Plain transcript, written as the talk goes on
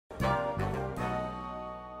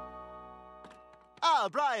Ah,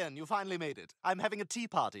 Brian, you finally made it. I'm having a tea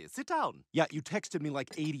party. Sit down. Yeah, you texted me like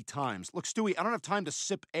 80 times. Look, Stewie, I don't have time to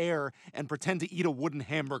sip air and pretend to eat a wooden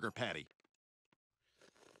hamburger patty.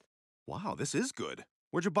 Wow, this is good.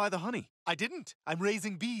 Where'd you buy the honey? I didn't. I'm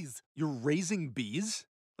raising bees. You're raising bees?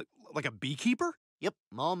 Like a beekeeper? Yep,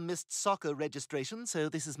 Mom missed soccer registration, so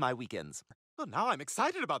this is my weekends. Oh, now I'm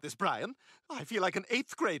excited about this, Brian. I feel like an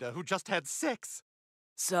 8th grader who just had sex.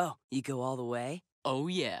 So, you go all the way? Oh,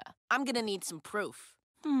 yeah. I'm gonna need some proof.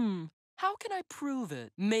 How can I prove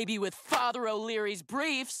it? Maybe with Father O'Leary's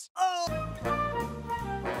briefs?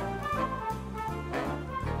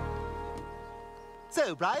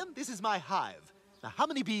 So, Brian, this is my hive. Now, how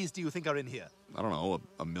many bees do you think are in here? I don't know,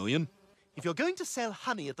 a million? If you're going to sell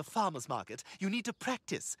honey at the farmer's market, you need to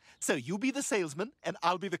practice. So you be the salesman, and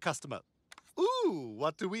I'll be the customer. Ooh,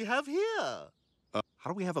 what do we have here? How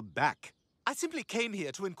do we have a back? I simply came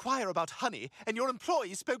here to inquire about honey, and your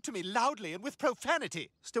employee spoke to me loudly and with profanity.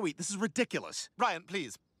 Stewie, this is ridiculous. Brian,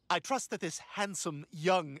 please. I trust that this handsome,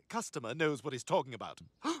 young customer knows what he's talking about.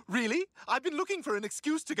 Really? I've been looking for an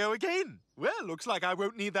excuse to go again. Well, looks like I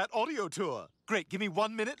won't need that audio tour. Great, give me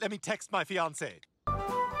 1 minute. Let me text my fiancé.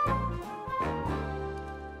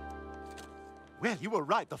 Well, you were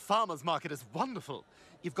right. The farmer's market is wonderful.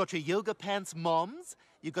 You've got your yoga pants moms.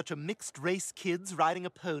 You've got your mixed-race kids riding a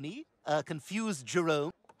pony. A confused Jerome.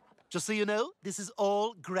 Just so you know, this is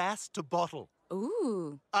all grass to bottle.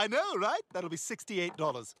 Ooh. I know, right? That'll be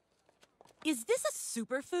 $68. Is this a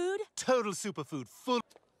superfood? Total superfood. Full.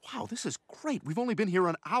 Wow, this is great. We've only been here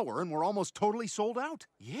an hour and we're almost totally sold out.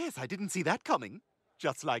 Yes, I didn't see that coming.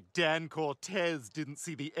 Just like Dan Cortez didn't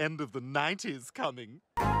see the end of the 90s coming.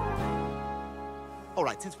 All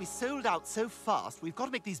right, since we sold out so fast, we've got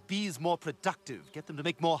to make these bees more productive, get them to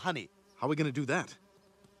make more honey. How are we going to do that?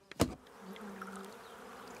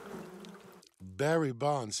 Barry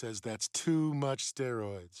Bond says that's too much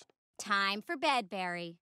steroids. Time for bed,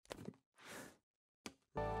 Barry.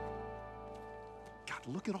 God,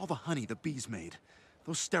 look at all the honey the bees made.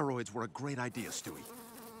 Those steroids were a great idea, Stewie.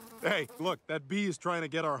 Hey, look, that bee is trying to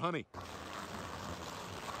get our honey.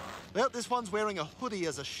 Well, this one's wearing a hoodie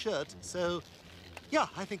as a shirt, so... yeah,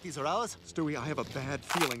 I think these are ours. Stewie, I have a bad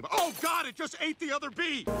feeling. Oh, God, it just ate the other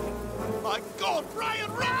bee! My God,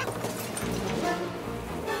 Brian, run!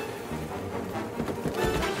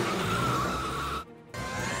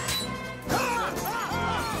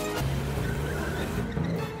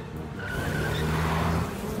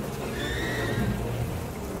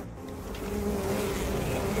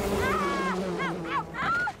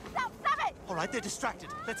 All right, they're distracted.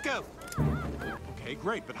 Let's go. Okay,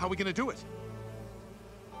 great, but how are we going to do it?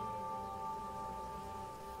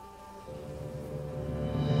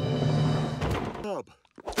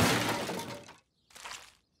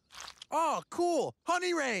 Oh, cool.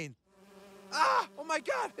 Honey rain. Ah, oh my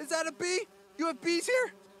God, is that a bee? You have bees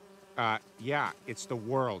here? Yeah, it's the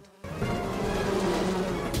world.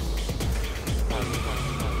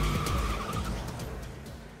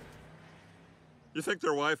 You think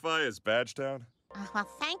their Wi-Fi is Badgetown? Well,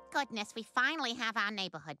 thank goodness we finally have our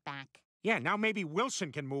neighborhood back. Yeah, now maybe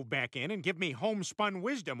Wilson can move back in and give me homespun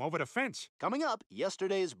wisdom over the fence. Coming up,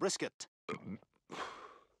 yesterday's brisket.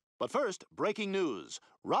 But first, breaking news.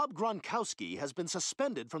 Rob Gronkowski has been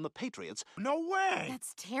suspended from the Patriots. No way!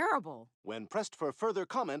 That's terrible. When pressed for further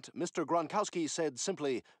comment, Mr. Gronkowski said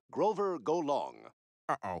simply, "Grover, go long."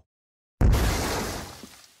 Uh-oh.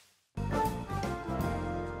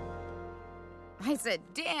 I said,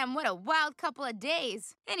 damn, what a wild couple of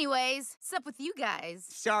days. Anyways, what's up with you guys?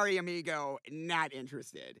 Sorry, amigo. Not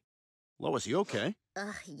interested. Lois, you okay?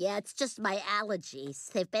 Yeah, it's just my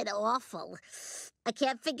allergies. They've been awful. I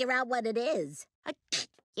can't figure out what it is.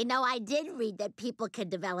 You know, I did read that people can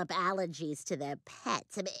develop allergies to their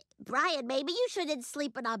pets. I mean, Brian, maybe you shouldn't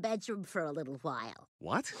sleep in our bedroom for a little while.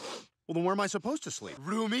 What? Well, then where am I supposed to sleep?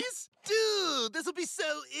 Roomies? Dude, this will be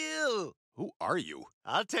so ill. Who are you?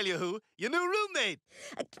 I'll tell you who. Your new roommate.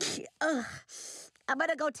 I'm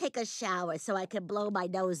gonna go take a shower so I can blow my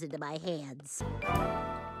nose into my hands.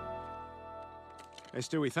 Hey,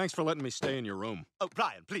 Stewie, thanks for letting me stay in your room. Oh,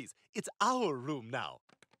 Brian, please. It's our room now.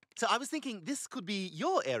 So I was thinking this could be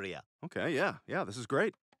your area. Okay, yeah, this is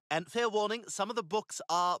great. And fair warning, some of the books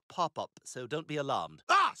are pop-up, so don't be alarmed.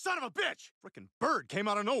 Ah, son of a bitch! Frickin' bird came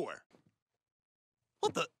out of nowhere.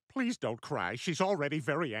 What the? Please don't cry. She's already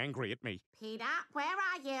very angry at me. Peter, where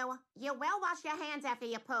are you? You will wash your hands after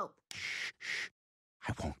you poop. Shh.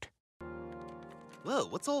 I won't. Whoa,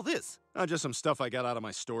 what's all this? Just some stuff I got out of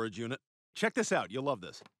my storage unit. Check this out. You'll love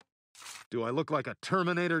this. Do I look like a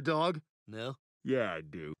Terminator dog? No. Yeah, I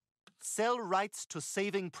do. Sell rights to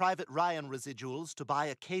Saving Private Ryan residuals to buy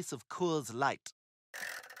a case of Coors Light.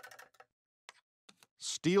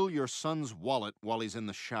 Steal your son's wallet while he's in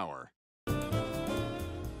the shower.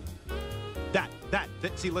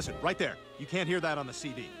 See, listen, right there. You can't hear that on the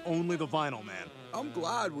CD. Only the vinyl, man. I'm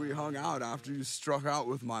glad we hung out after you struck out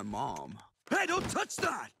with my mom. Hey, don't touch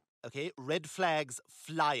that! Okay, red flags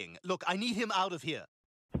flying. Look, I need him out of here.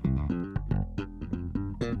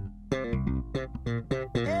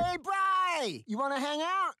 Hey, Bri! You want to hang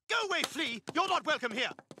out? Go away, Flea! You're not welcome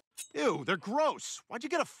here! Ew, they're gross. Why'd you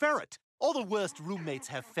get a ferret? All the worst roommates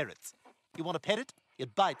have ferrets. You want to pet it?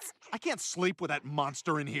 It bites. I can't sleep with that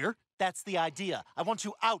monster in here. That's the idea. I want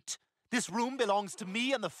you out. This room belongs to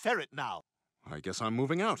me and the ferret now. I guess I'm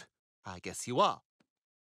moving out. I guess you are.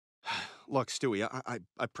 Look, Stewie,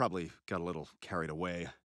 I probably got a little carried away.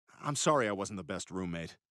 I'm sorry I wasn't the best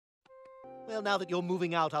roommate. Well, now that you're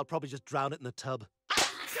moving out, I'll probably just drown it in the tub.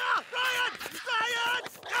 Ah, Ryan! Ryan!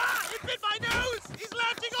 Ah, he bit my nose! He's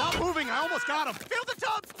latching on! Stop moving! I almost got him! Fill the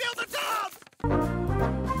tub! Fill the tub!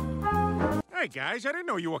 Hey, guys, I didn't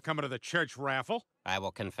know you were coming to the church raffle. I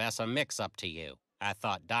will confess a mix-up to you. I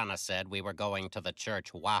thought Donna said we were going to the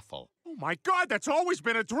church waffle. Oh, my God, that's always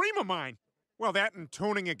been a dream of mine. Well, that and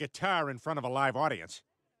tuning a guitar in front of a live audience.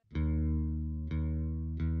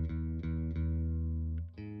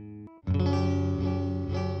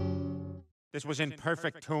 This was in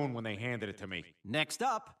perfect tune when they handed it to me. Next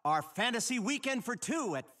up, our fantasy weekend for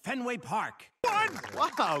two at Fenway Park.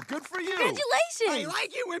 Wow, good for you! Congratulations! I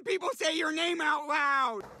like it when people say your name out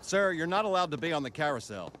loud! Sir, you're not allowed to be on the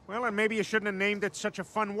carousel. Well, and maybe you shouldn't have named it such a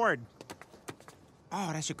fun word.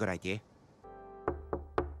 Oh, that's a good idea.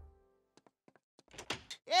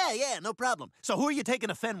 Yeah, no problem. So who are you taking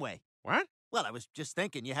to Fenway? What? Well, I was just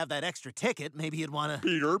thinking you have that extra ticket. Maybe you'd want to...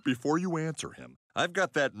 Peter, before you answer him, I've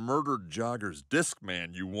got that murdered jogger's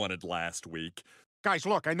Discman you wanted last week. Guys,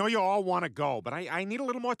 look, I know you all want to go, but I need a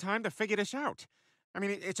little more time to figure this out. I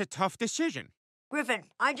mean, it's a tough decision. Griffin,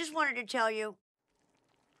 I just wanted to tell you,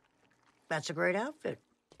 that's a great outfit.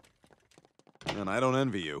 And I don't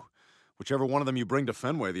envy you. Whichever one of them you bring to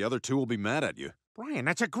Fenway, the other two will be mad at you. Brian,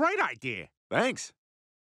 that's a great idea. Thanks.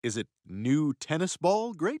 Is it new tennis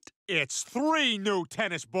ball great? It's 3 new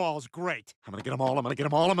tennis balls great. I'm gonna get them all, I'm gonna get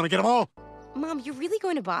them all, I'm gonna get them all! Mom, you're really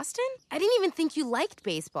going to Boston? I didn't even think you liked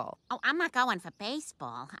baseball. Oh, I'm not going for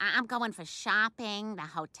baseball. I'm going for shopping, the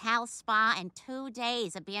hotel spa, and 2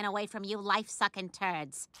 days of being away from you life-sucking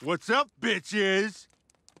turds. What's up, bitches?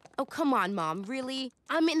 Oh, come on, Mom, really?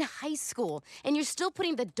 I'm in high school, and you're still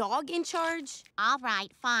putting the dog in charge? All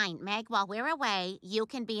right, fine. Meg, while we're away, you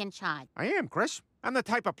can be in charge. I am, Chris. I'm the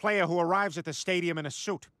type of player who arrives at the stadium in a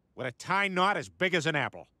suit with a tie knot as big as an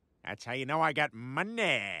apple. That's how you know I got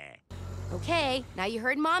money. Okay, now you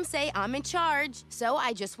heard Mom say I'm in charge, so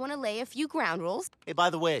I just want to lay a few ground rules. Hey,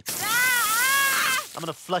 by the way, I'm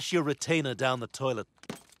gonna flush your retainer down the toilet.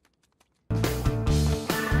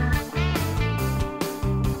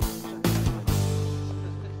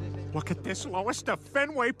 Look at this, Lois, the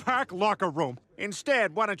Fenway Park locker room.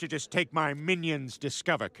 Instead, why don't you just take my Minions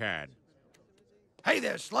Discover card? Hey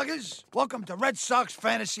there, sluggers. Welcome to Red Sox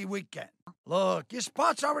Fantasy Weekend. Look, your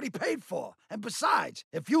spot's already paid for. And besides,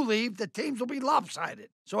 if you leave, the teams will be lopsided.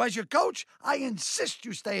 So as your coach, I insist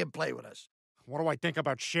you stay and play with us. What do I think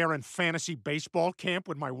about sharing fantasy baseball camp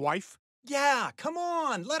with my wife? Yeah, come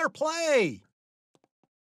on, let her play.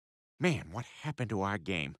 Man, what happened to our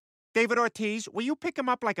game? David Ortiz, will you pick him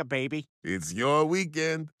up like a baby? It's your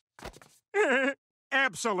weekend.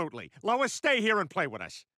 Absolutely. Lois, stay here and play with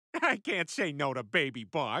us. I can't say no to baby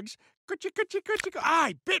Boggs. Could you? Ah,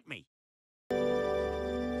 he bit me.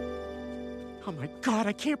 Oh, my God,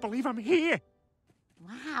 I can't believe I'm here.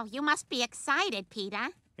 Wow, you must be excited, Peter.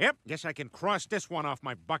 Yep, guess I can cross this one off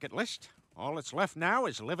my bucket list. All that's left now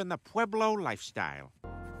is living the Pueblo lifestyle.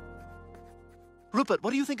 Rupert,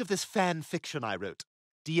 what do you think of this fan fiction I wrote?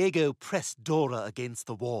 Diego pressed Dora against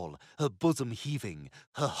the wall, her bosom heaving,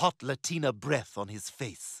 her hot Latina breath on his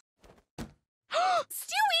face.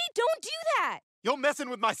 Stewie, don't do that! You're messing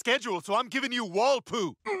with my schedule, so I'm giving you wall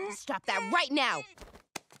poo. Stop that right now.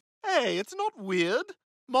 Hey, it's not weird.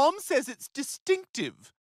 Mom says it's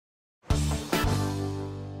distinctive.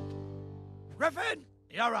 Griffin,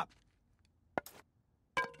 you're up.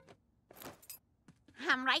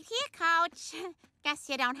 I'm right here, Coach. Guess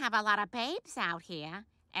you don't have a lot of babes out here,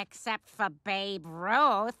 except for Babe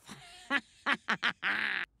Ruth.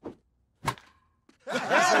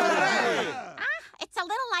 It's a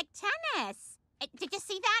little like tennis. Did you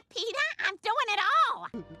see that, Peter? I'm doing it all.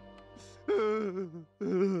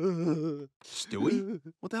 Stewie?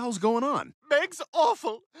 What the hell's going on? Meg's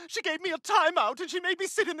awful. She gave me a timeout and she made me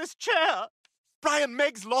sit in this chair. Brian,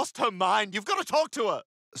 Meg's lost her mind. You've got to talk to her.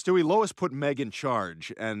 Stewie, Lois put Meg in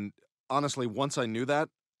charge, and honestly, once I knew that,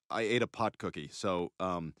 I ate a pot cookie. So,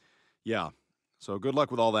 yeah. So good luck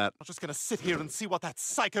with all that. I'm just gonna sit here and see what that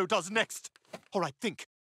psycho does next. All right, think.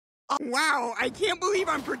 Wow, I can't believe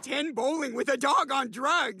I'm pretend bowling with a dog on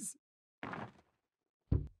drugs.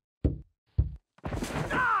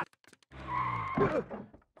 Ah!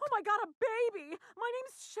 Oh my God, a baby! My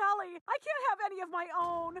name's Shelly. I can't have any of my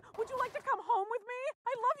own. Would you like to come home with me?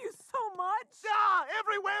 I love you so much. Ah,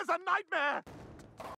 everywhere's a nightmare.